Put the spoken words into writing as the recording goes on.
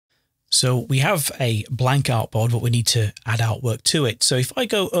So we have a blank artboard, but we need to add artwork to it. So if I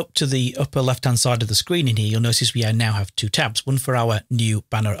go up to the upper left-hand side of the screen in here, you'll notice we now have two tabs, one for our new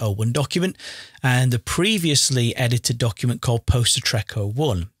Banner 01 document and the previously edited document called Poster Trek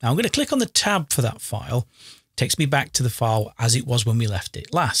 01. Now I'm going to click on the tab for that file. It takes me back to the file as it was when we left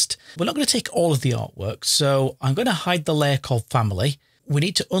it last. We're not going to take all of the artwork, so I'm going to hide the layer called Family. We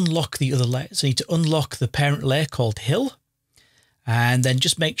need to unlock the other layers. So we need to unlock the parent layer called Hill. And then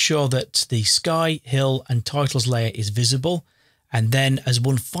just make sure that the sky, hill and titles layer is visible. And then as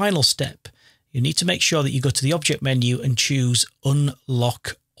one final step, you need to make sure that you go to the object menu and choose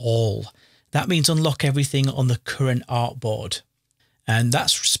unlock all. That means unlock everything on the current artboard. And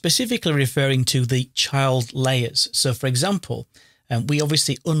that's specifically referring to the child layers. So for example, we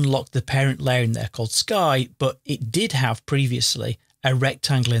obviously unlocked the parent layer in there called sky, but it did have previously a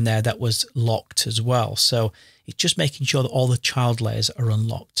rectangle in there that was locked as well. So it's just making sure that all the child layers are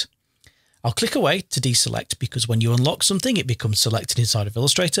unlocked. I'll click away to deselect because when you unlock something, it becomes selected inside of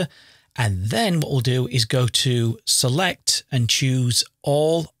Illustrator. And then what we'll do is go to select and choose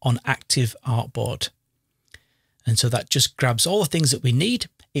all on active artboard. And so that just grabs all the things that we need.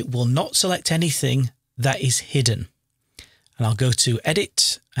 It will not select anything that is hidden. And I'll go to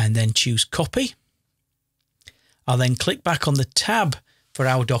edit and then choose copy. I'll then click back on the tab for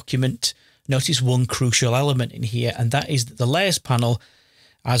our document. Notice one crucial element in here, and that is that the layers panel,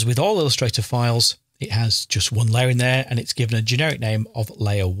 as with all Illustrator files, it has just one layer in there and it's given a generic name of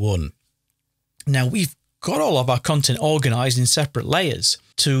layer 1. Now we've got all of our content organized in separate layers.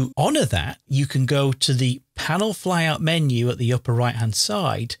 To honor that, you can go to the panel flyout menu at the upper right hand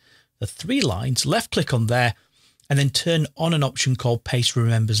side, the three lines, left click on there, and then turn on an option called Paste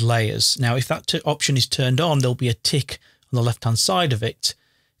Remembers Layers. Now, if that option is turned on, there'll be a tick on the left-hand side of it.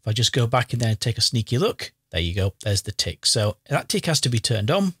 If I just go back in there and take a sneaky look, there you go, there's the tick. So that tick has to be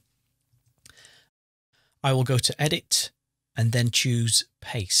turned on. I will go to Edit and then choose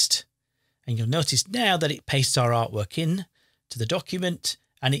Paste. And you'll notice now that it pastes our artwork in to the document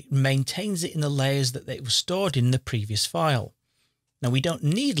and it maintains it in the layers that it was stored in the previous file. Now, we don't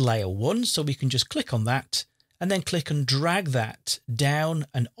need layer 1, so we can just click on that and then click and drag that down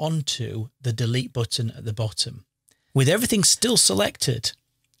and onto the delete button at the bottom. With everything still selected,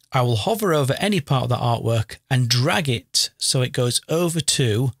 I will hover over any part of the artwork and drag it so it goes over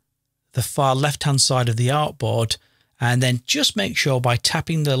to the far left-hand side of the artboard, and then just make sure by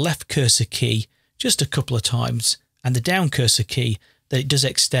tapping the left cursor key just a couple of times and the down cursor key that it does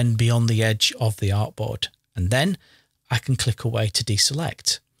extend beyond the edge of the artboard. And then I can click away to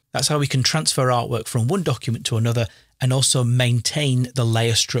deselect. That's how we can transfer artwork from one document to another and also maintain the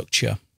layer structure.